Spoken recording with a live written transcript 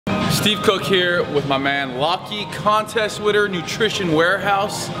Steve Cook here with my man Lockie, contest winner, Nutrition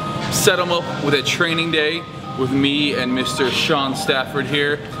Warehouse. Set him up with a training day with me and Mr. Sean Stafford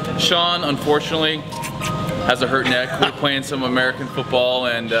here. Sean, unfortunately, has a hurt neck. We're playing some American football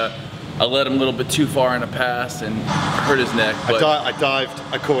and I led him a little bit too far in the pass and hurt his neck. But I dived,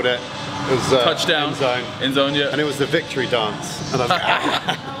 I caught it. It was touchdown, end zone. End zone, yeah. And it was the victory dance. And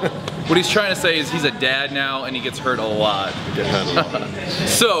what he's trying to say is he's a dad now and he gets hurt a lot. Get hurt a lot.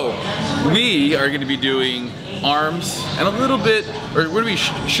 So we are going to be doing arms and a little bit, or we're going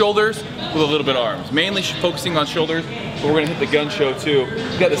to be shoulders with a little bit of arms. Mainly focusing on shoulders, but we're going to hit the gun show too.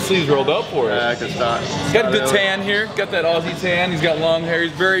 He's got the sleeves rolled up for it. Yeah, good start. He's got a good tan here. Got that Aussie tan. He's got long hair.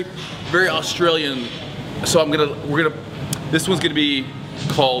 He's very, very Australian. So this one's gonna be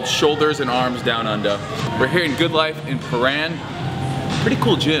called Shoulders and Arms Down Under. We're here in Good Life in Paran. Pretty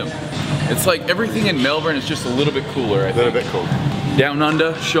cool gym. It's like everything in Melbourne is just a little bit cooler, I think. A little bit cool. Down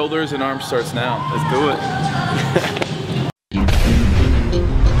Under, Shoulders and Arms starts now. Let's do it.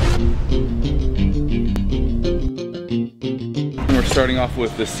 We're starting off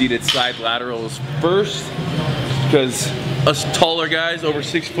with the seated side laterals first, because us taller guys over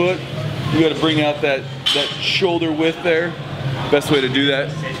 6 foot, you got to bring out that shoulder width there. Best way to do that,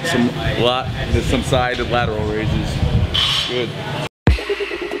 some side lateral raises. Good.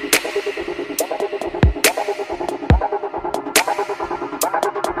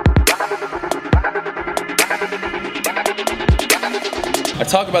 I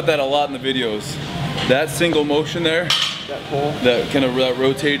talk about that a lot in the videos. That single motion there, that pull, that kind of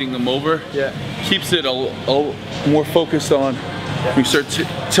rotating them over, yeah, keeps it a more focused on. When you start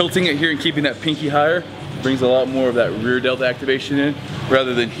tilting it here and keeping that pinky higher, brings a lot more of that rear delta activation in,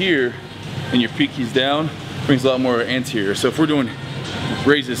 rather than here and your pinky's down, brings a lot more anterior. So if we're doing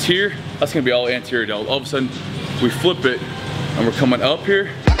raises here, that's gonna be all anterior delta. All of a sudden, we flip it and we're coming up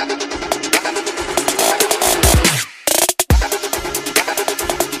here.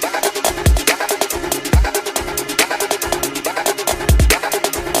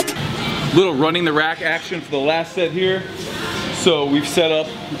 Little running the rack action for the last set here. So we've set up,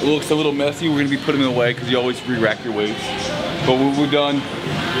 it looks a little messy. We're gonna be putting them away because you always re-rack your weights. But what we've done,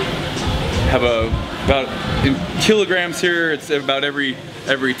 have about in kilograms here, it's about every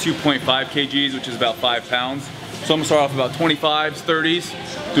 2.5 kgs, which is about 5 pounds. So I'm gonna start off about 25s, 30s,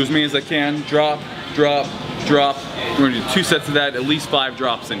 do as many as I can, drop, drop, drop. We're gonna do 2 sets of that, at least 5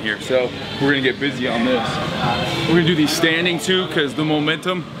 drops in here. So we're gonna get busy on this. We're gonna do these standing too, because the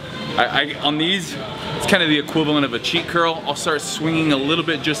momentum, on these, it's kind of the equivalent of a cheat curl. I'll start swinging a little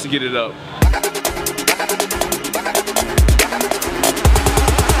bit just to get it up.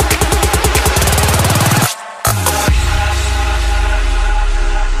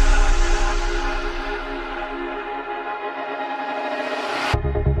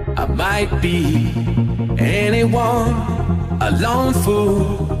 I might be anyone, a lone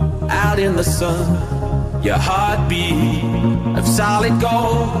fool out in the sun. Your heartbeat of solid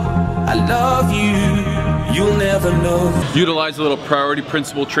gold. I love you, you'll never know. Utilize a little priority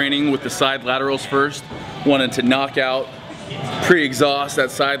principle training with the side laterals first. Wanted to knock out, pre-exhaust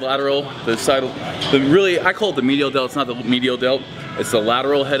that side lateral. Really, I call it the medial delt. It's not the medial delt. It's the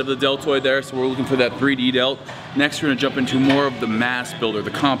lateral head of the deltoid there. So we're looking for that 3D delt. Next, we're gonna jump into more of the mass builder,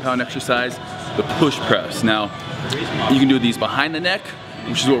 the compound exercise, the push press. Now, you can do these behind the neck,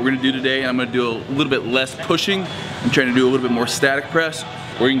 which is what we're gonna do today. I'm gonna do a little bit less pushing. I'm trying to do a little bit more static press,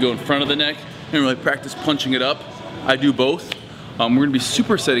 or you can go in front of the neck and really practice punching it up. I do both. We're gonna be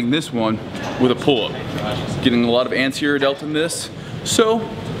supersetting this one with a pull-up. Getting a lot of anterior delt in this. So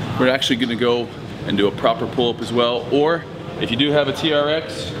we're actually gonna go and do a proper pull-up as well. Or if you do have a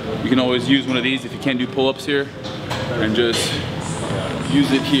TRX, you can always use one of these if you can't do pull-ups here, and just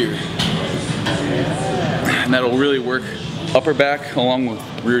use it here. And that'll really work upper back along with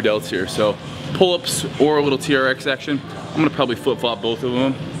rear delts here. So pull-ups or a little TRX action. I'm gonna probably flip-flop both of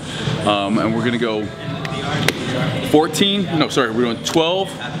them. And we're gonna go 14, no, sorry, we're doing 12,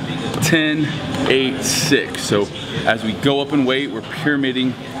 10, 8, 6. So as we go up in weight, we're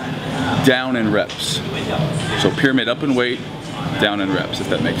pyramiding down in reps. So pyramid up in weight, down in reps, if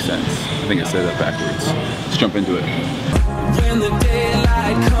that makes sense. I think I said that backwards. Let's jump into it. When the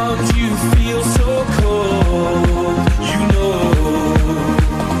daylight comes, you feel so cold. You know,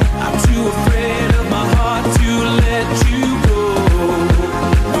 I'm too afraid of my heart to let you go.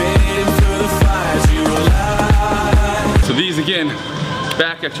 Waiting for the fires you light. So these again,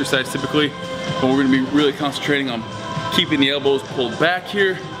 back exercise typically, but we're gonna be really concentrating on keeping the elbows pulled back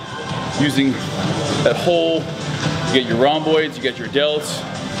here, using that whole, you get your rhomboids, you get your delts,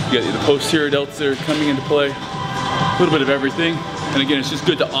 you get the posterior delts that are coming into play, a little bit of everything. And again, it's just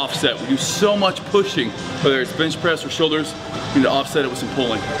good to offset. We do so much pushing, whether it's bench press or shoulders, we need to offset it with some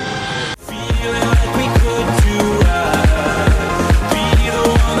pulling. Feeling like we could do right. Be the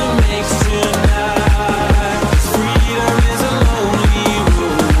one that makes tonight. Freedom is a lonely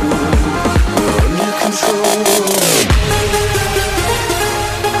road. Under control.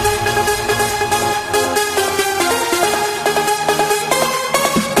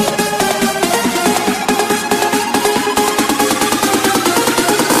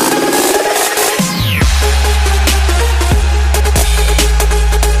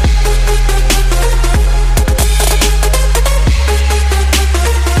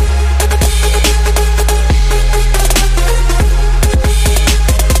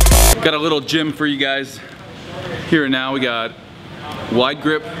 Got a little gym for you guys here and now. We got wide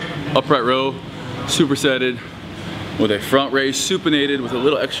grip, upright row, supersetted with a front raise, supinated with a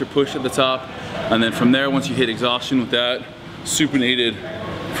little extra push at the top. And then from there, once you hit exhaustion with that, supinated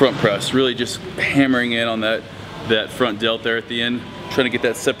front press. Really just hammering in on that front delt there at the end. Trying to get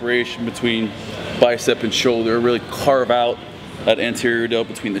that separation between bicep and shoulder, really carve out that anterior delt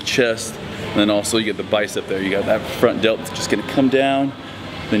between the chest. And then also you get the bicep there. You got that front delt that's just gonna come down.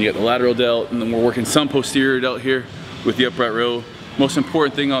 Then you got the lateral delt, and then we're working some posterior delt here with the upright row. Most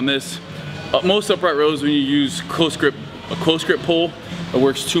important thing on this, most upright rows when you use a close grip pull, it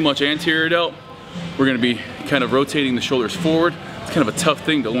works too much anterior delt. We're gonna be kind of rotating the shoulders forward. It's kind of a tough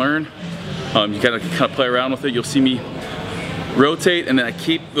thing to learn. You gotta kind of play around with it. You'll see me rotate, and then I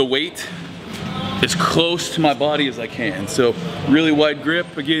keep the weight as close to my body as I can. So really wide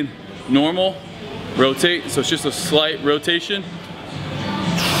grip, again, normal, rotate. So it's just a slight rotation.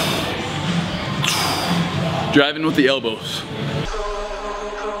 Driving with the elbows.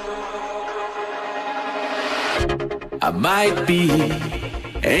 I might be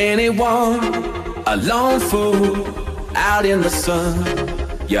anyone, a lone fool out in the sun.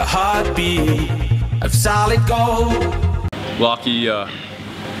 Your heartbeat of solid gold. Lockie, in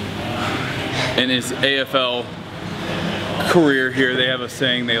his AFL career here, they have a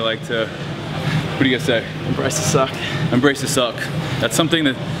saying they like to, what do you guys say? Embrace the suck. Embrace the suck. That's something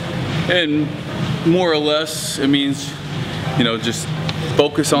that, and more or less, it means, you know, just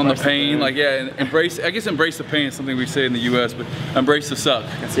focus on the pain. Like, yeah, and embrace, I guess embrace the pain is something we say in the US, but embrace the suck.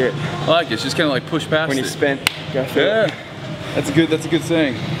 That's it. I like it. It's just kind of like push past When it. you spent, go through Yeah, it. that's a good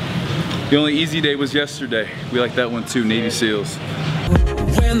saying. The only easy day was yesterday. We like that one too, Navy SEALs.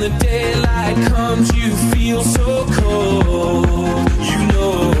 When the daylight comes, you feel so cold. You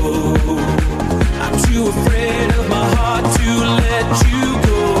know, I'm too afraid of my heart to let you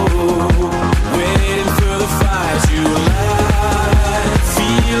go. Waiting for the fire to light.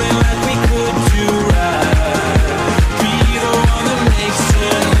 Feeling like we could do right. Be the one that makes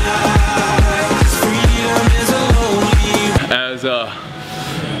tonight. 'Cause freedom is a lonely.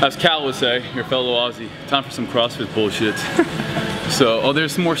 As Cal would say, your fellow Aussie, time for some CrossFit bullshit. So, oh,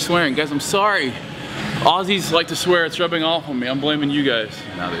 there's some more swearing. Guys, I'm sorry. Aussies like to swear, it's rubbing off on me. I'm blaming you guys.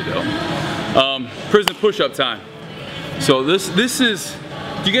 No, they don't. Prison push-up time. So this is,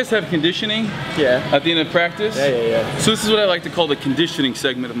 do you guys have conditioning? Yeah. At the end of practice? Yeah. So this is what I like to call the conditioning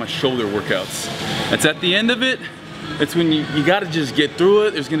segment of my shoulder workouts. It's at the end of it. It's when you gotta just get through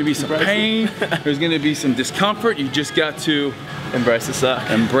it. There's gonna be some pain. There's gonna be some discomfort. You just got to Embrace the suck.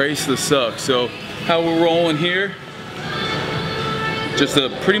 embrace the suck. So how we're rolling here, just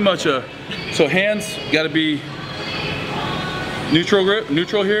pretty much so hands gotta be neutral grip,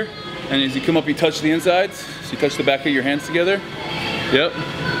 neutral here. And as you come up, you touch the insides. So you touch the back of your hands together. Yep.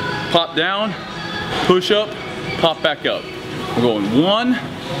 Pop down, push up, pop back up. We're going 1,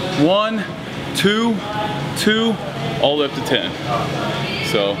 1, 2, 2, all the way up to 10.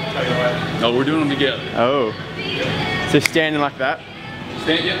 So, no, we're doing them together. Oh. So standing like that?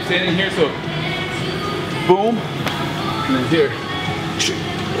 Yep, standing here, so boom, and then here.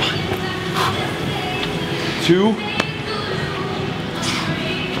 2.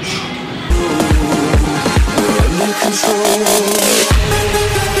 Under control.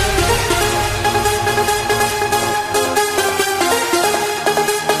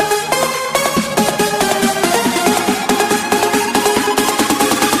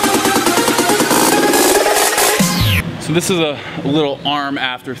 So this is a little arm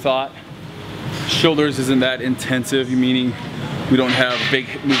afterthought. Shoulders isn't that intensive, meaning we don't have big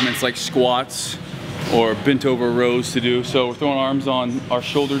movements like squats or bent over rows to do. So we're throwing arms on our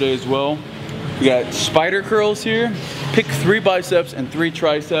shoulder day as well. We got spider curls here. Pick 3 biceps and 3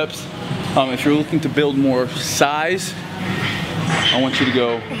 triceps. If you're looking to build more size, I want you to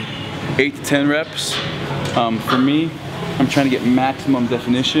go 8 to 10 reps. For me, I'm trying to get maximum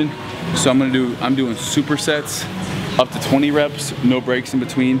definition. So I'm doing supersets up to 20 reps, no breaks in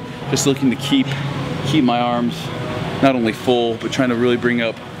between. Just looking to keep my arms not only full, but trying to really bring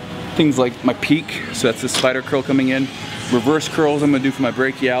up things like my peak. So that's the spider curl coming in. Reverse curls I'm gonna do for my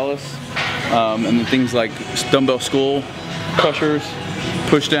brachialis. And then things like dumbbell skull crushers,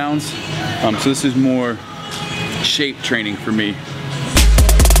 push downs. So this is more shape training for me.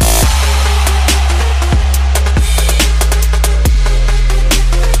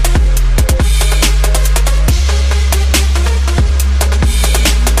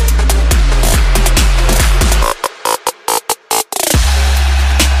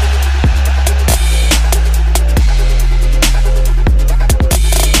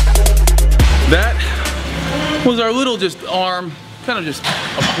 That was our little just arm, kind of just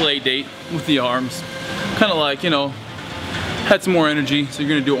a play date with the arms. Kind of like, you know, had some more energy, so you're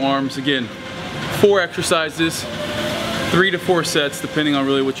gonna do arms. Again, 4 exercises, 3 to 4 sets, depending on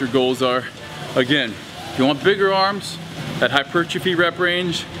really what your goals are. Again, if you want bigger arms, that hypertrophy rep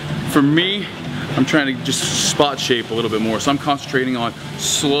range, for me, I'm trying to just spot shape a little bit more. So I'm concentrating on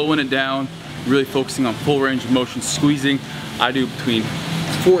slowing it down, really focusing on full range of motion, squeezing. I do between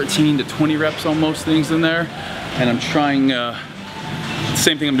 14 to 20 reps on most things in there, and I'm trying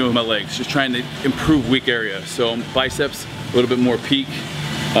same thing I'm doing with my legs, just trying to improve weak area. So biceps, a little bit more peak,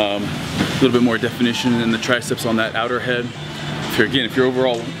 a little bit more definition in the triceps on that outer head. If your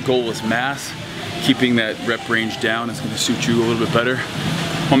overall goal is mass, keeping that rep range down is going to suit you a little bit better.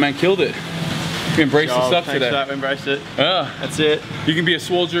 My man killed it. You embraced the stuff today. That, embraced it. Yeah, that's it. You can be a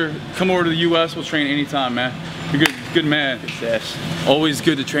soldier. Come over to the U.S. We'll train anytime, man. You're good man. Success. Always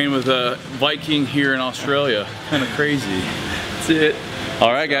good to train with a Viking here in Australia. Kind of crazy. That's it.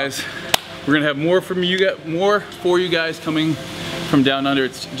 All right, guys. We're gonna have more for you guys coming from down under.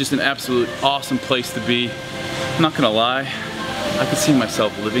 It's just an absolute awesome place to be. I'm not gonna lie. I could see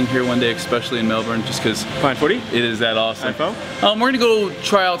myself living here one day, especially in Melbourne, just because Playing footy? it is that awesome. AFL? We're gonna go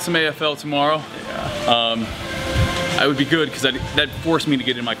try out some AFL tomorrow. Yeah. I would be good because that forced me to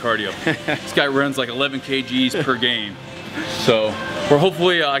get in my cardio. This guy runs like 11 kgs per game. So, or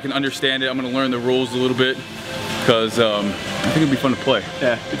hopefully I can understand it. I'm gonna learn the rules a little bit because I think it'd be fun to play.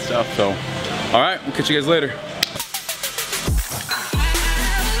 Yeah, good stuff. So, all right, we'll catch you guys later.